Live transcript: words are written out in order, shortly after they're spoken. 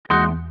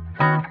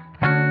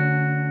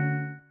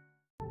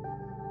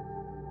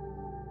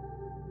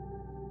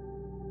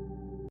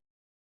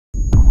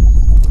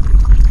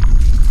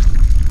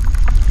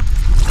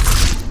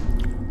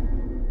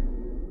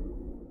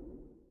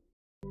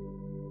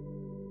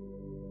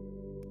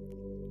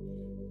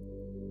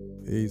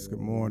Peace. Good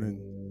morning.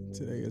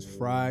 Today is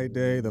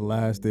Friday, the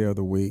last day of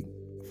the week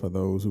for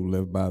those who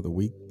live by the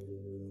week,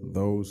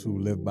 those who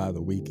live by the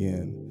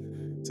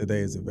weekend. Today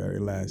is the very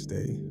last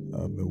day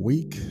of the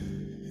week.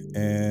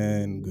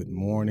 And good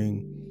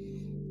morning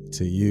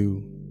to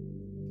you.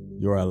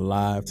 You're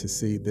alive to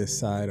see this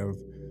side of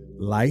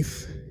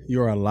life.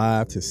 You're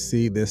alive to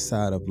see this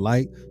side of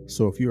light.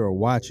 So if you are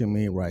watching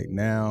me right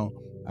now,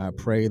 I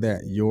pray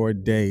that your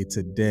day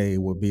today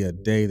will be a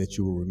day that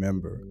you will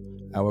remember.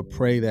 I would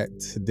pray that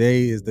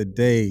today is the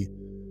day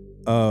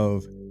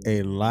of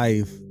a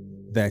life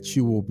that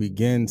you will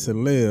begin to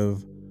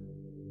live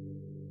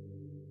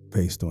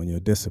based on your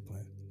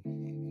discipline.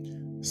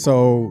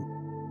 So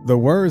the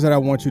words that I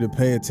want you to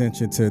pay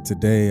attention to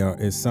today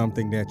is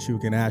something that you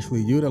can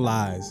actually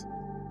utilize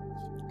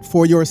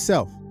for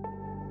yourself.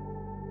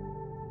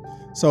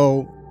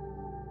 So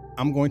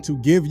I'm going to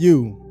give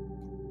you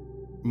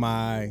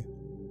my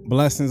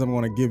blessings. I'm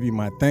going to give you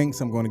my thanks.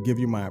 I'm going to give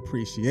you my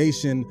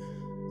appreciation.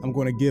 I'm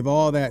going to give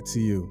all that to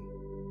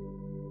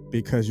you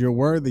because you're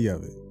worthy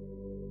of it.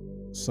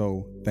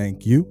 So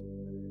thank you.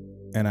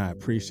 And I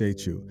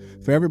appreciate you.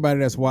 For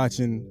everybody that's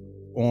watching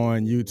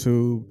on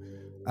YouTube,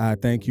 I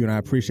thank you and I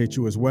appreciate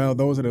you as well.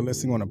 Those that are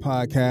listening on the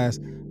podcast,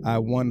 I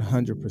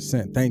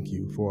 100% thank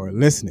you for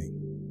listening.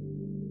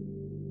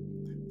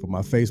 For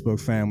my Facebook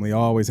family, I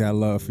always had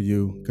love for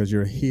you because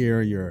you're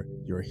here, you're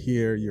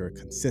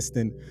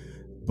consistent.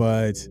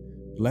 But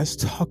let's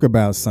talk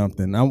about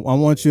something. I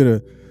want you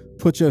to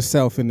put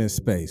yourself in this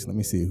space. Let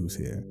me see who's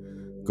here.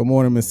 Good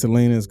morning, Miss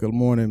Salinas. Good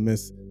morning,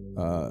 Miss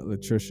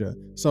Latricia.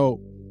 So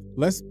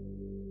let's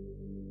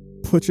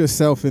put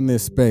yourself in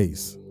this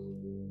space.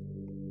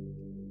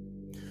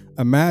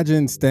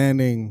 Imagine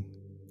standing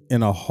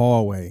in a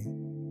hallway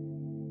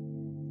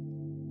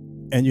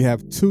and you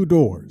have two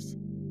doors.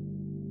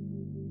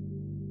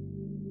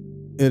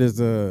 It is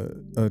a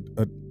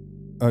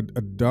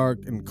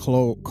dark and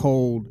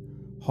cold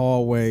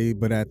hallway,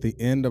 but at the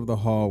end of the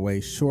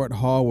hallway, short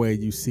hallway,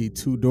 you see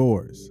two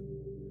doors.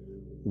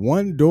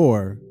 One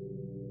door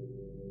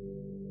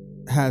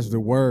has the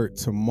word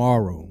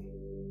tomorrow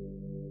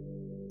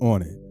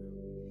on it,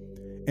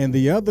 and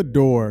the other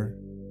door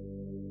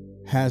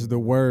has the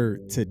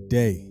word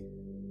today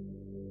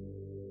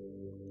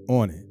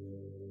on it.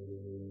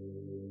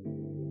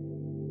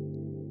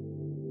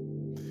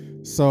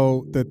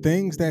 So the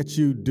things that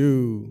you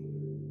do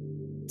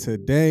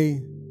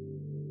today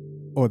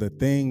or the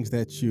things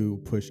that you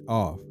push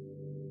off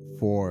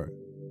for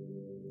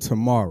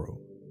tomorrow,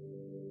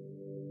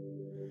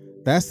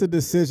 that's the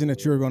decision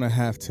that you're going to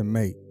have to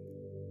make.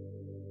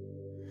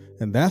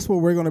 And that's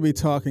what we're going to be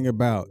talking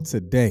about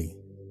today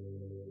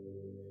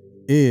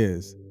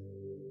is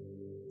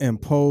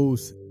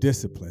impose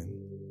discipline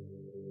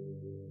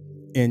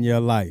in your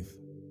life.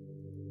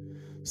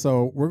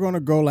 So we're going to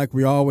go like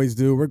we always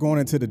do. We're going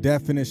into the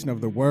definition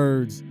of the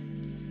words.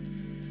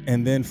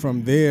 And then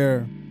from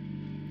there,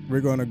 we're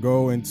going to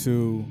go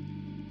into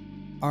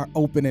our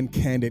open and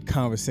candid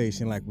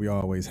conversation like we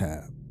always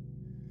have.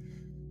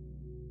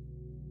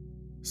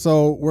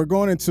 So we're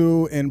going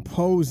into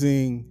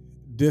imposing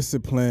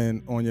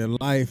discipline on your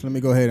life. Let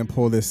me go ahead and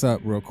pull this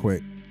up real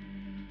quick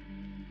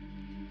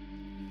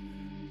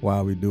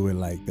while we do it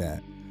like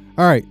that.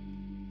 All right.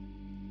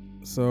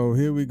 So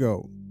here we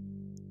go.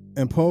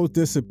 Impose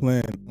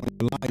discipline on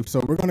your life. So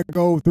we're going to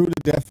go through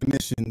the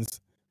definitions,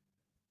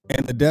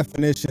 and the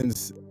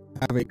definitions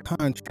have a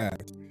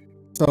contrast.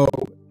 So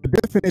the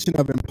definition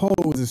of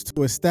impose is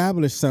to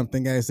establish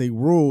something as a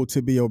rule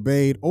to be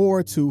obeyed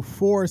or to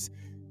force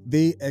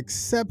the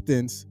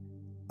acceptance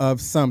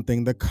of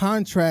something. The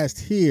contrast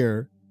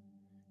here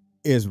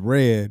is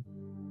red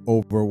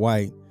over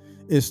white.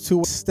 Is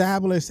to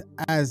establish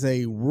as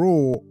a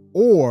rule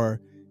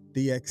or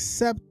the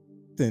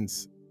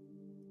acceptance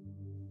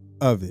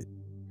of it.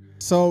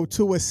 So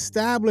to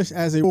establish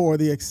as a rule or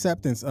the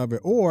acceptance of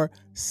it, or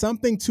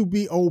something to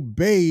be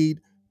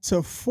obeyed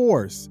to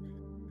force.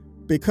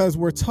 Because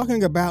we're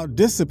talking about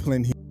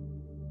discipline here.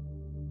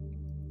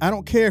 I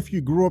don't care if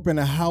you grew up in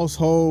a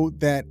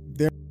household that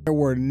there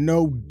were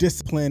no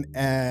discipline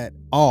at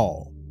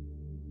all.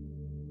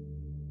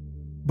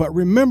 But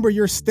remember,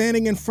 you're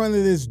standing in front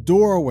of this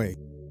doorway.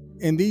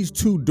 And these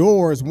two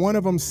doors, one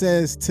of them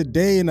says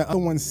today and the other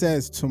one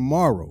says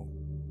tomorrow.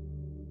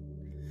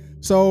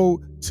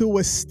 So to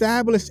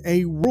establish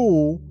a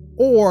rule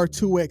or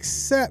to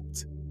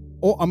accept,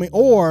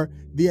 or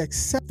the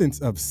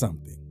acceptance of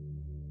something.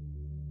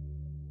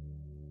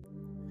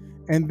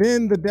 And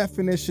then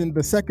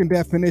the second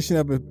definition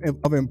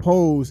of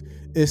impose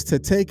is to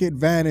take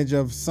advantage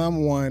of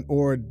someone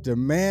or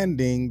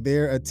demanding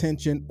their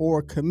attention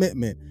or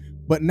commitment.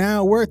 But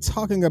now we're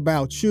talking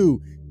about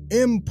you.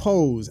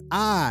 Impose.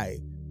 I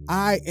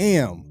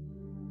am.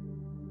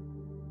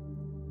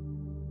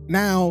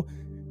 Now,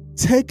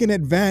 taking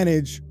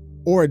advantage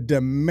or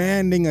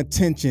demanding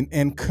attention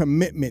and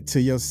commitment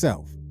to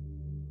yourself.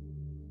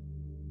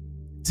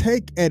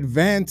 Take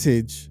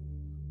advantage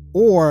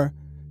or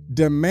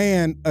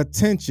demand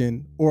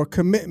attention or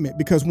commitment,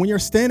 because when you're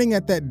standing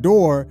at that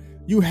door,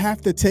 you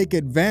have to take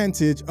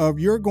advantage of,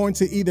 you're going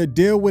to either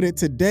deal with it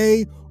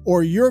today,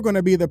 or you're going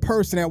to be the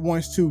person that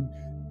wants to,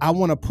 I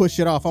want to push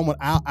it off.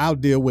 I'll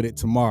deal with it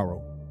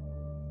tomorrow.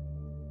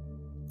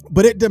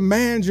 But it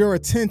demands your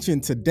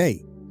attention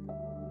today.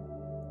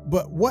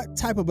 But what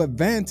type of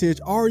advantage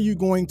are you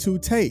going to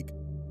take?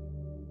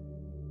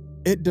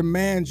 It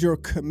demands your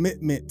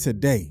commitment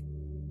today.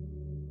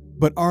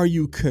 But are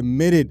you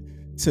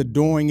committed to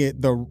doing it?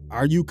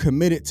 Are you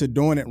committed to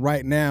doing it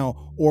right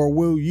now, or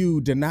will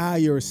you deny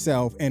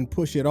yourself and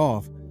push it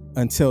off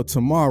until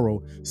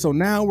tomorrow? So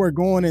now we're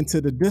going into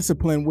the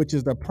discipline, which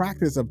is the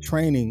practice of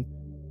training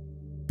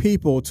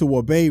people to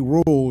obey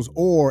rules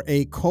or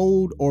a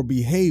code or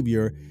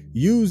behavior,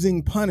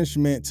 using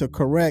punishment to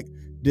correct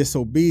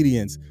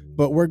disobedience.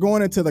 But we're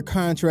going into the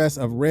contrast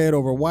of red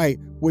over white,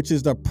 which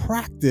is the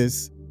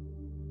practice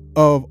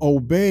of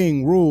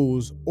obeying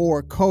rules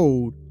or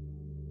code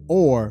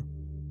or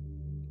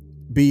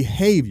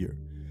behavior.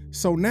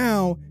 So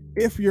now,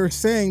 if you're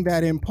saying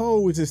that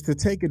impose is to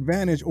take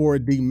advantage or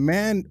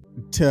demand,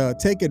 to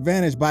take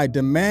advantage by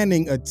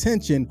demanding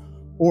attention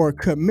or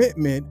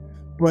commitment,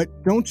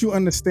 but don't you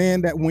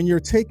understand that when you're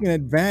taking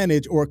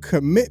advantage or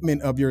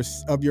commitment of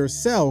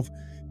yourself,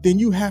 then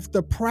you have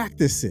to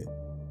practice it,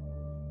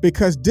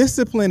 because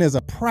discipline is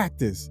a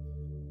practice.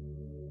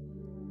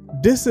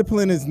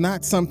 Discipline is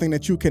not something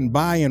that you can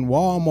buy in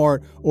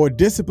Walmart, or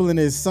discipline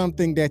is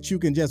something that you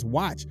can just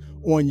watch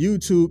on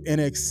YouTube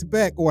and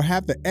expect, or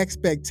have the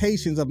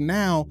expectations of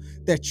now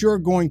that you're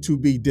going to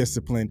be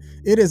disciplined.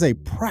 It is a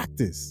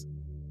practice.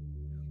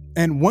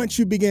 And once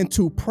you begin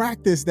to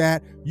practice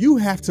that, you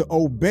have to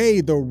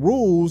obey the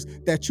rules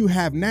that you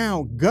have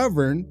now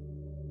governed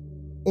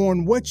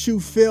on what you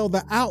feel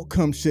the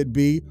outcome should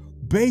be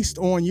based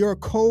on your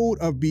code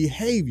of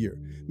behavior.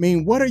 I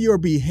mean, what are your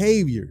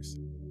behaviors?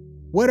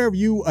 What are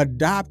you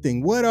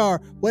adopting?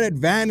 What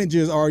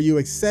advantages are you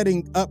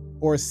setting up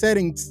or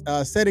setting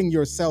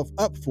yourself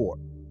up for?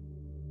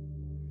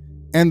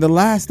 And the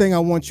last thing I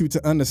want you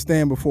to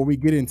understand before we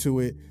get into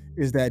it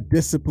is that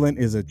discipline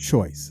is a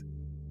choice.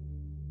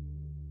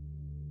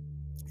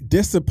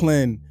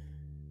 Discipline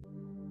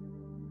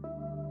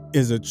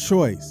is a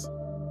choice.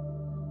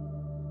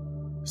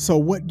 So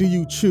what do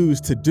you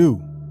choose to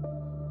do?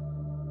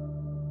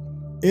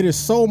 It is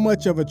so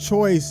much of a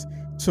choice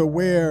to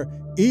where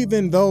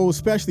even those,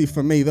 especially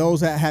for me,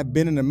 those that have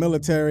been in the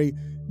military,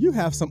 you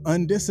have some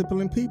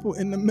undisciplined people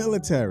in the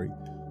military,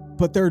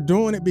 but they're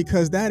doing it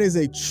because that is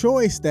a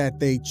choice that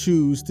they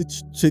choose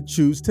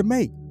to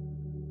make.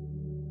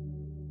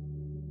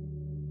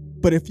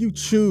 But if you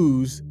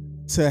choose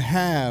to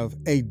have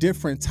a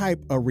different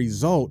type of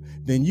result,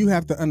 then you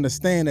have to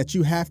understand that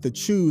you have to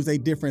choose a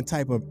different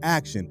type of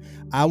action.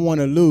 I want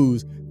to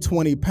lose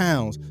 20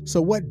 pounds.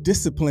 So what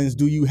disciplines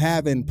do you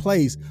have in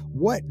place?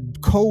 What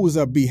codes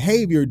of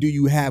behavior do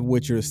you have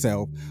with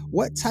yourself?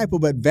 What type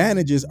of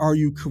advantages are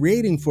you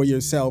creating for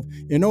yourself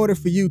in order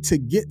for you to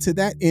get to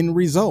that end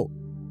result?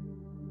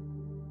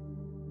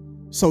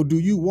 So do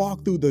you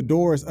walk through the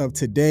doors of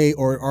today,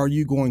 or are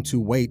you going to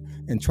wait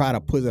and try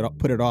to put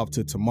it off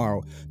to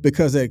tomorrow?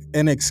 Because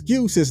an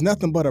excuse is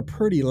nothing but a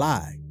pretty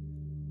lie.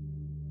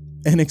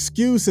 An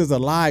excuse is a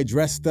lie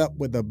dressed up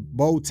with a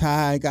bow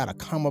tie, got a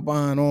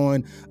cummerbund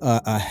on,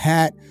 a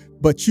hat,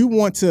 but you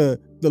want to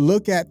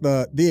look at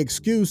the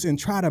excuse and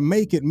try to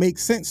make it make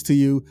sense to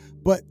you,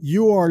 but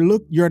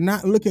you're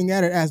not looking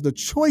at it as the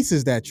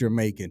choices that you're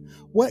making.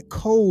 What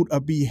code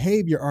of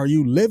behavior are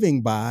you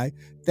living by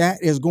that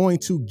is going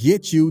to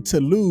get you to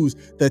lose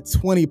the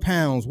 20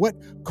 pounds? What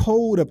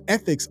code of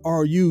ethics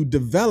are you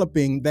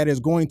developing that is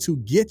going to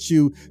get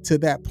you to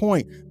that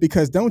point?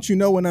 Because don't you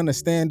know and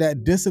understand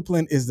that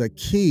discipline is the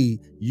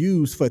key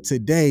used for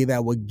today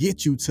that will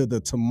get you to the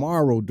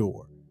tomorrow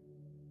door?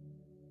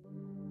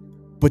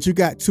 But you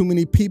got too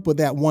many people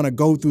that want to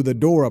go through the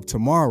door of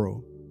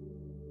tomorrow,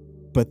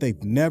 but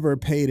they've never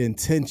paid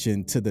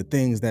attention to the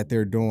things that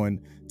they're doing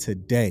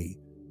today.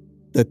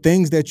 The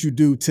things that you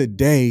do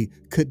today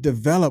could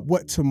develop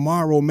what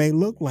tomorrow may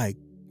look like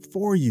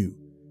for you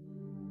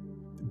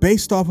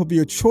based off of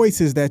your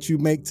choices that you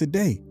make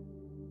today.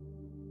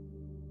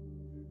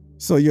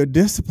 So your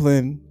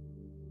discipline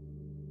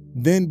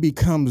then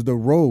becomes the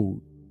road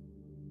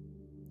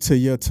to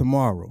your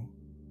tomorrow.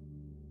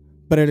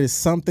 But it is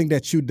something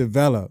that you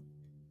develop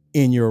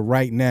in your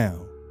right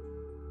now.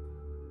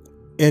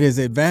 It is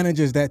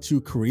advantages that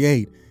you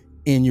create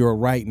in your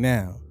right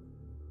now.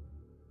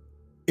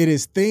 It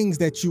is things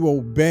that you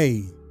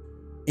obey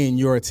in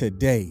your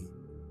today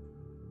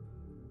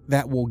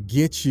that will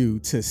get you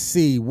to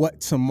see what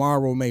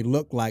tomorrow may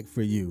look like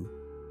for you.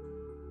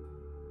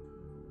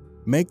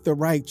 Make the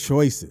right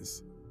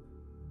choices.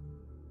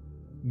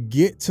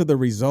 Get to the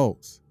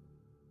results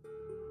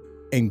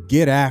and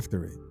get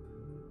after it.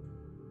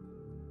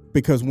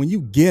 Because when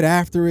you get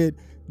after it,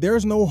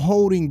 there's no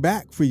holding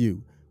back for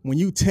you. When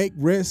you take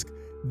risk,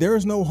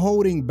 there's no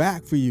holding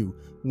back for you.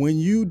 When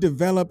you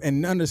develop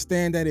and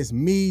understand that it's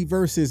me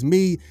versus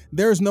me,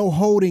 there's no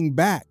holding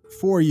back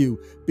for you,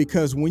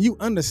 because when you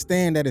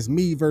understand that it's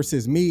me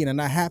versus me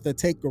and I have to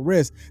take a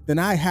risk, then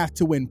I have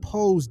to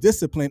impose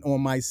discipline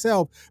on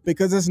myself,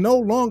 because it's no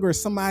longer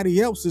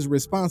somebody else's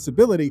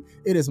responsibility.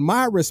 It is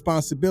my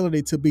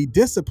responsibility to be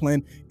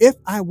disciplined if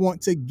I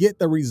want to get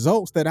the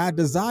results that I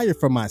desire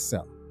for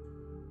myself.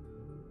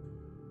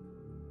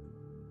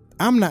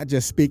 I'm not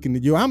just speaking to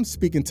you, I'm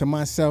speaking to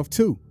myself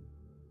too.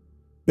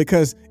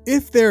 Because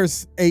if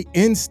there's an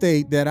end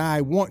state that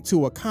I want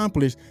to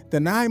accomplish,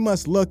 then I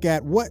must look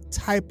at what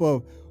type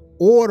of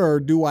order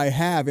do I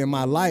have in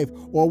my life,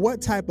 or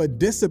what type of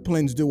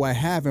disciplines do I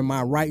have in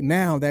my right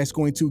now that's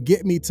going to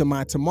get me to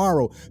my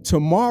tomorrow.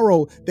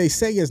 Tomorrow, they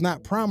say, is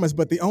not promised,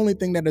 but the only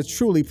thing that is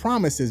truly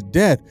promised is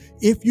death.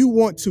 If you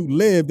want to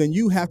live, then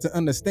you have to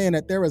understand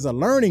that there is a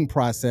learning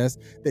process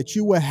that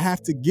you will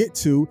have to get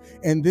to,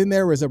 and then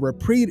there is a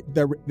repeated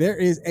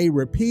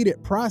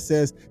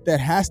process that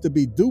has to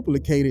be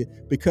duplicated,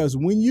 because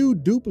when you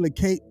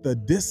duplicate the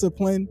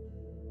discipline,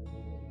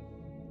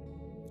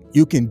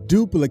 you can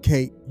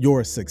duplicate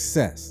your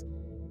success.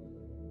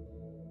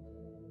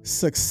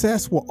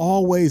 Success will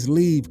always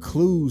leave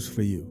clues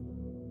for you.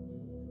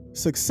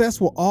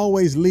 Success will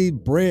always leave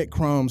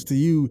breadcrumbs to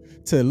you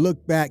to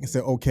look back and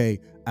say, okay,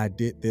 I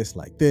did this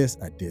like this.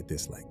 I did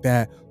this like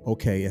that.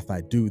 Okay, if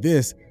I do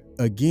this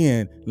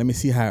again, let me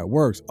see how it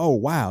works. Oh,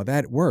 wow,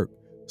 that worked.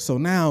 So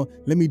now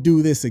let me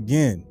do this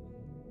again.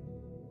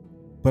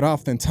 But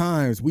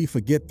oftentimes we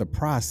forget the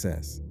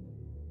process.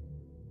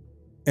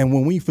 And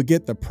when we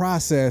forget the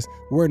process,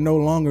 we're no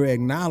longer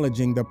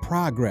acknowledging the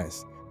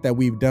progress that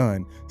we've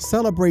done.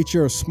 Celebrate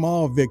your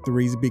small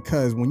victories,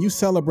 because when you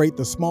celebrate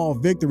the small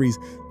victories,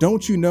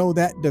 don't you know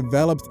that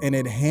develops and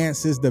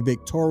enhances the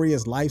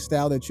victorious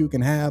lifestyle that you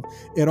can have?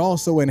 It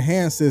also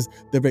enhances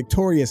the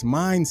victorious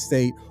mind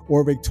state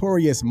or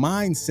victorious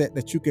mindset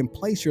that you can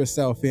place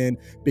yourself in,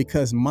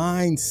 because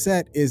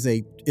mindset is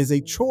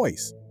a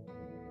choice.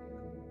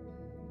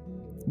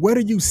 What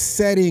are you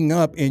setting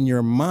up in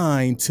your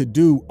mind to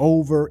do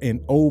over and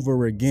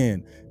over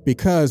again?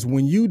 Because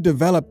when you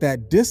develop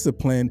that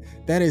discipline,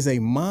 that is a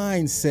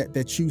mindset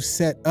that you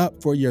set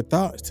up for your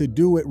thoughts to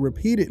do it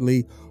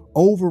repeatedly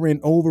over and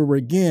over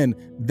again.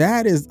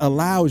 That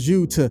allows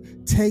you to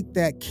take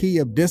that key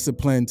of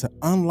discipline to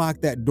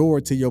unlock that door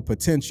to your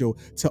potential,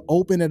 to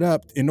open it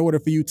up in order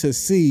for you to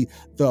see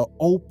the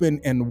open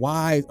and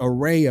wide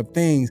array of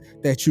things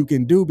that you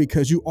can do,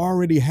 because you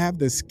already have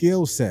the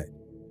skill set.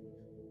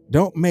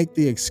 Don't make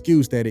the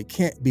excuse that it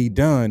can't be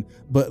done,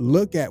 but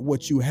look at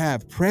what you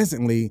have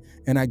presently,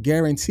 and I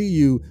guarantee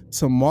you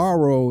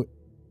tomorrow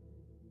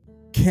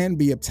can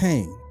be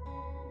obtained.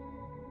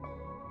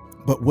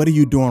 But what are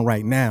you doing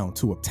right now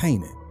to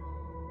obtain it?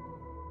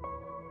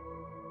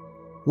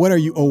 What are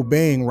you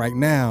obeying right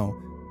now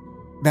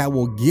that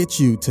will get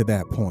you to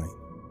that point?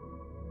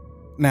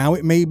 Now,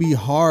 it may be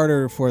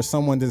harder for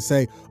someone to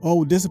say,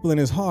 oh, discipline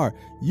is hard.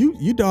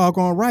 You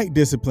doggone right,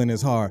 discipline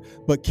is hard.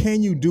 But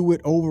can you do it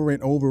over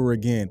and over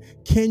again?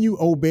 Can you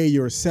obey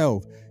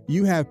yourself?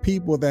 You have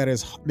people that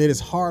is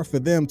hard for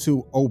them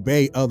to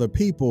obey other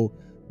people,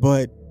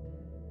 but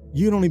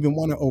you don't even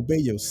want to obey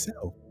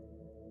yourself.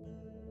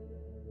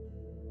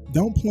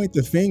 Don't point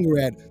the finger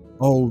at,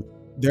 oh,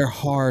 they're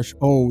harsh,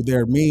 oh,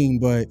 they're mean,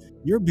 but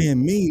you're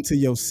being mean to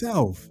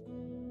yourself.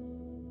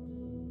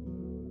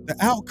 The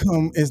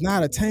outcome is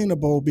not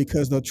attainable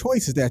because the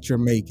choices that you're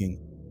making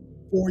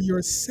for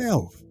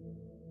yourself,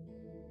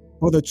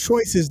 or the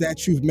choices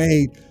that you've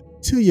made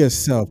to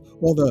yourself,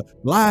 or the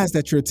lies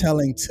that you're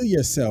telling to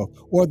yourself,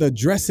 or the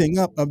dressing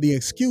up of the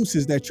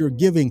excuses that you're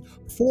giving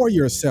for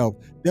yourself.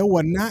 There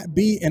will not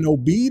be an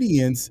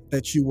obedience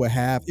that you will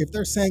have. If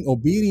they're saying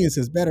obedience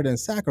is better than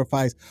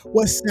sacrifice,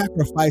 what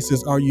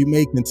sacrifices are you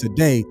making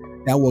today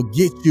that will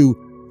get you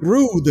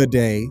through the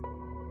day,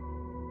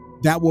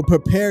 that will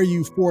prepare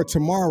you for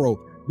tomorrow?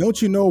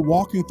 Don't you know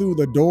walking through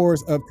the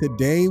doors of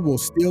today will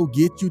still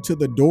get you to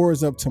the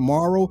doors of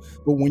tomorrow?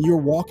 But when you're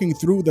walking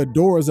through the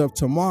doors of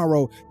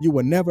tomorrow, you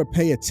will never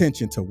pay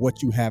attention to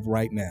what you have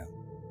right now,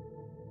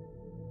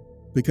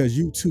 because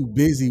you too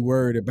busy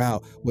worried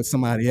about what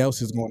somebody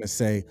else is going to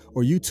say,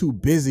 or you too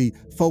busy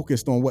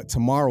focused on what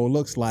tomorrow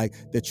looks like,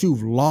 that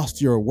you've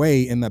lost your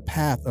way in the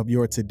path of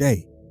your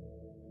today.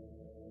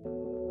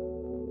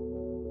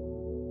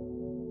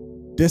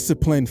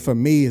 Discipline for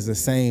me is the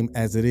same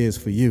as it is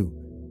for you.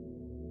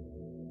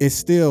 It's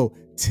still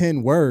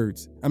 10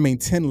 letters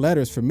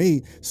for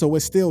me, so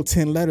it's still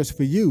 10 letters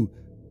for you.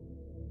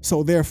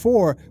 So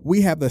therefore,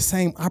 we have the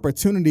same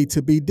opportunity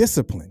to be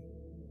disciplined.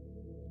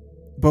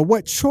 But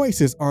what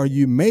choices are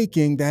you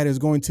making that is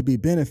going to be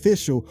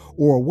beneficial,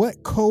 or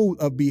what code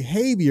of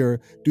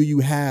behavior do you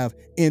have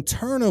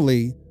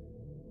internally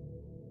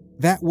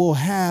that will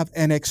have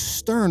an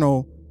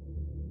external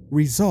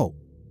result?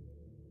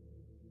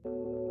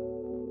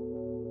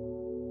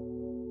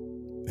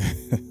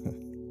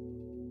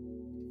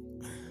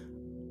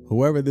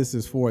 Whoever this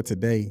is for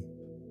today,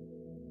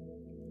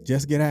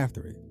 just get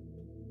after it.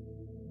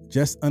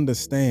 Just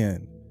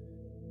understand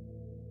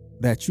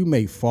that you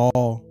may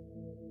fall,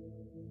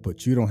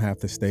 but you don't have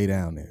to stay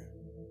down there.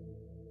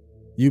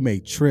 You may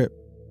trip,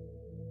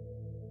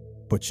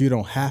 but you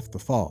don't have to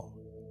fall.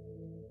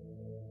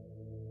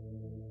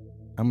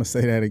 I'm going to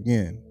say that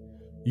again.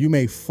 You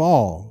may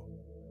fall,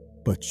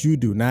 but you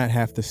do not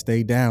have to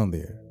stay down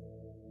there.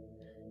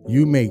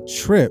 You may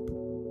trip,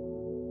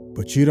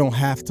 but you don't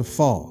have to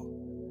fall.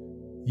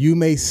 You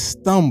may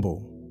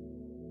stumble,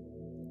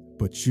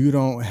 but you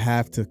don't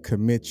have to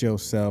commit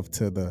yourself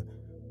to the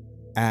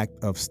act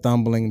of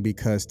stumbling,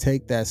 because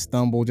take that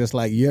stumble, just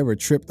like you ever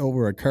tripped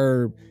over a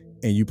curb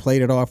and you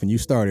played it off and you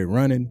started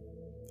running.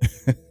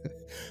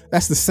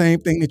 That's the same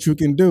thing that you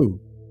can do.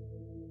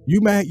 You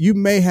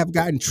may have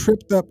gotten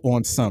tripped up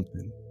on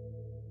something,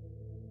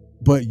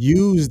 but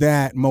use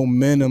that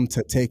momentum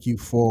to take you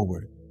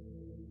forward,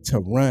 to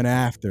run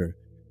after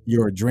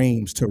your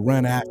dreams, to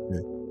run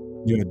after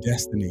your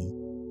destiny.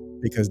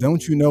 Because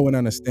don't you know and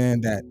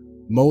understand that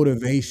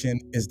motivation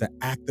is the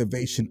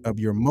activation of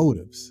your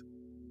motives?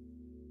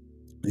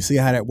 You see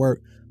how that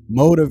works?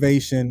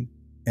 Motivation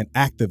and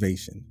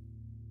activation.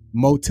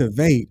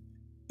 Motivate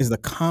is the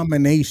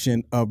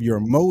combination of your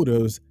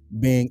motives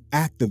being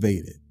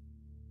activated.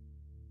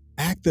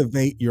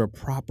 Activate your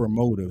proper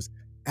motives.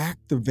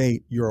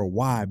 Activate your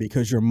why,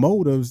 because your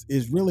motives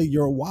is really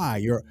your why.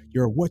 Your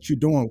what you're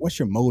doing. What's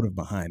your motive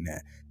behind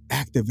that?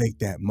 Activate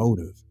that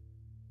motive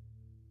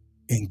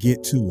and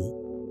get to it.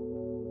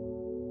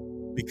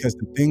 Because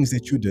the things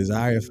that you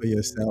desire for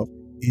yourself,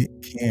 it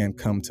can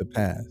come to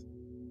pass.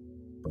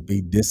 But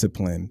be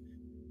disciplined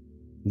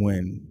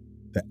when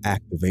the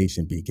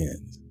activation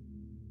begins.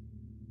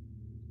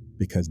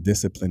 Because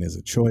discipline is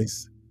a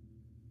choice.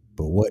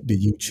 But what do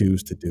you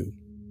choose to do?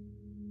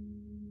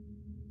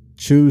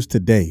 Choose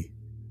today.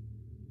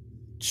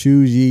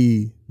 Choose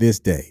ye this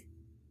day.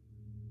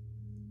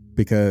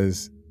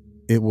 Because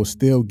it will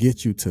still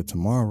get you to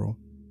tomorrow.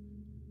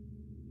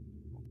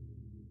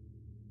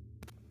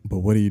 But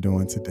what are you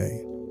doing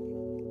today?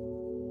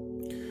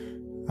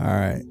 All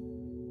right.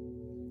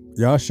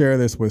 Y'all share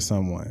this with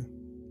someone.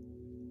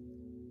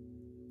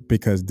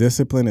 Because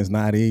discipline is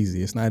not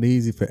easy. It's not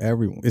easy for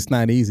everyone. It's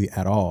not easy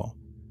at all.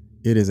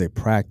 It is a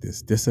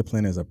practice.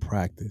 Discipline is a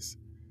practice.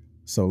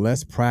 So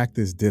let's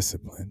practice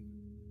discipline.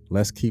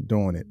 Let's keep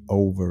doing it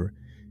over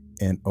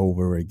and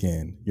over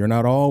again. You're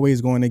not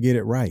always going to get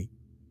it right,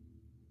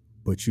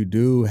 but you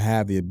do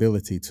have the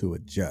ability to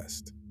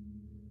adjust.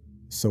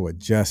 So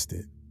adjust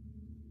it.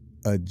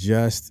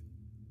 Adjust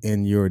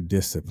in your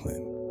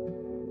discipline.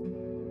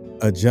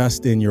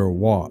 Adjust in your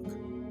walk.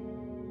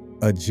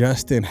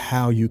 Adjust in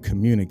how you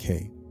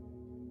communicate.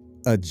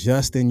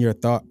 Adjust in your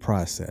thought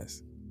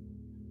process.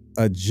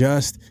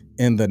 Adjust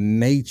in the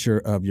nature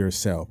of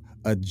yourself.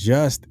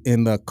 Adjust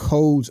in the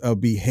codes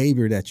of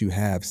behavior that you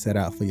have set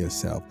out for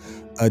yourself.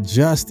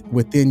 Adjust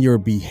within your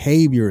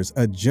behaviors.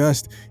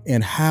 Adjust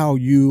in how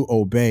you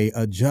obey.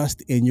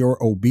 Adjust in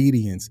your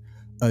obedience.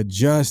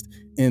 Adjust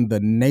in the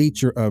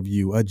nature of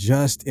you.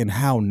 Adjust in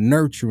how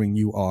nurturing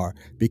you are.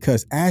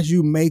 Because as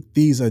you make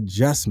these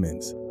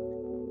adjustments,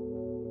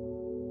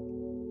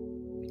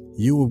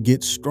 you will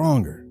get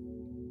stronger.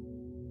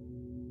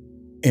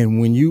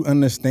 And when you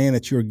understand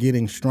that you're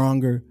getting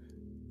stronger,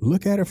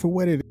 look at it for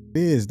what it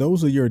is.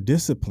 Those are your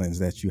disciplines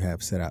that you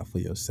have set out for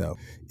yourself.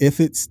 If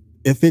it's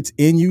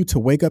in you to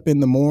wake up in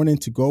the morning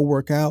to go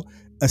work out,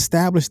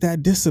 establish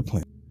that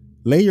discipline.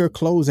 Lay your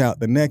clothes out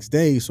the next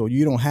day so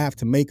you don't have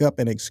to make up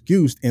an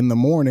excuse in the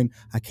morning.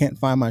 I can't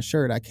find my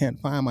shirt. I can't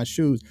find my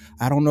shoes.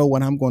 I don't know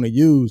what I'm going to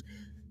use.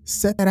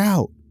 Set that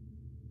out.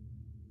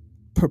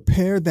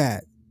 Prepare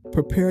that.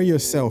 Prepare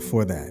yourself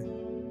for that.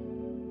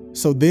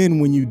 So then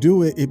when you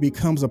do it, it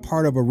becomes a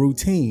part of a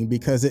routine,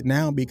 because it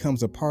now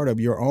becomes a part of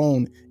your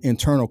own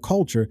internal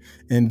culture.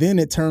 And then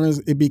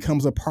it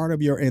becomes a part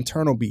of your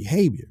internal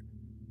behavior.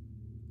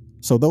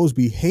 So those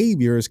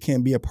behaviors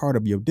can be a part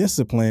of your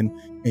discipline,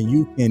 and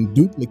you can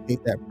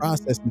duplicate that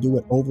process and do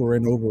it over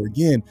and over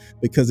again.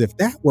 Because if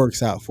that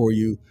works out for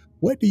you,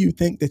 what do you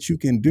think that you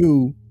can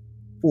do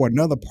for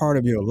another part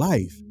of your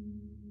life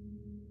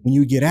when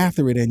you get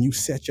after it and you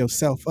set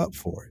yourself up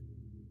for it?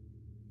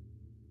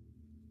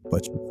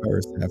 But you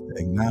first have to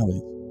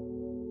acknowledge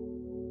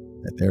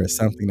that there is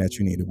something that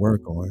you need to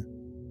work on.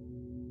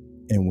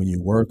 And when you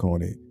work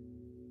on it,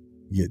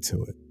 get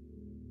to it.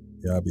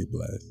 Y'all be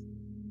blessed.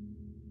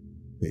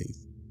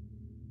 Peace.